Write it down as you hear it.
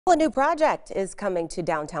A new project is coming to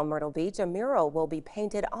downtown Myrtle Beach. A mural will be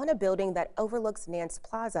painted on a building that overlooks Nance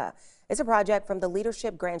Plaza. It's a project from the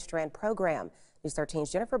Leadership Grand Strand Program. News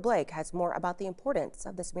 13's Jennifer Blake has more about the importance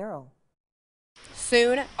of this mural.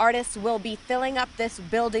 Soon, artists will be filling up this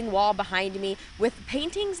building wall behind me with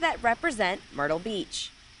paintings that represent Myrtle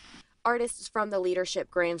Beach. Artists from the Leadership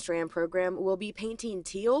Grand Strand Program will be painting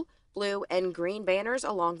teal, blue, and green banners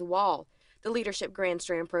along the wall. The Leadership Grand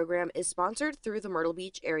Strand Program is sponsored through the Myrtle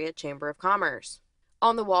Beach Area Chamber of Commerce.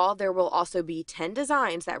 On the wall, there will also be 10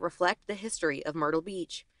 designs that reflect the history of Myrtle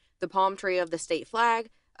Beach: the palm tree of the state flag,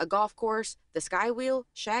 a golf course, the sky wheel,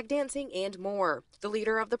 shag dancing, and more. The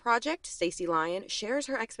leader of the project, Stacy Lyon, shares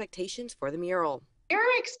her expectations for the mural. We're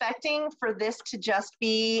expecting for this to just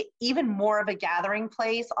be even more of a gathering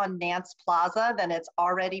place on Nance Plaza than it's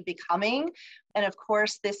already becoming. And of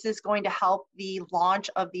course, this is going to help the launch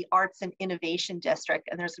of the Arts and Innovation District.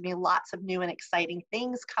 And there's going to be lots of new and exciting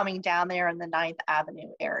things coming down there in the 9th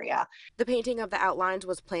Avenue area. The painting of the outlines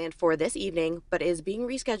was planned for this evening, but is being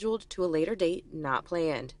rescheduled to a later date not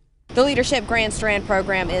planned. The Leadership Grand Strand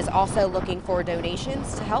Program is also looking for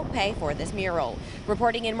donations to help pay for this mural.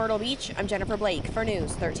 Reporting in Myrtle Beach, I'm Jennifer Blake for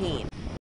News 13.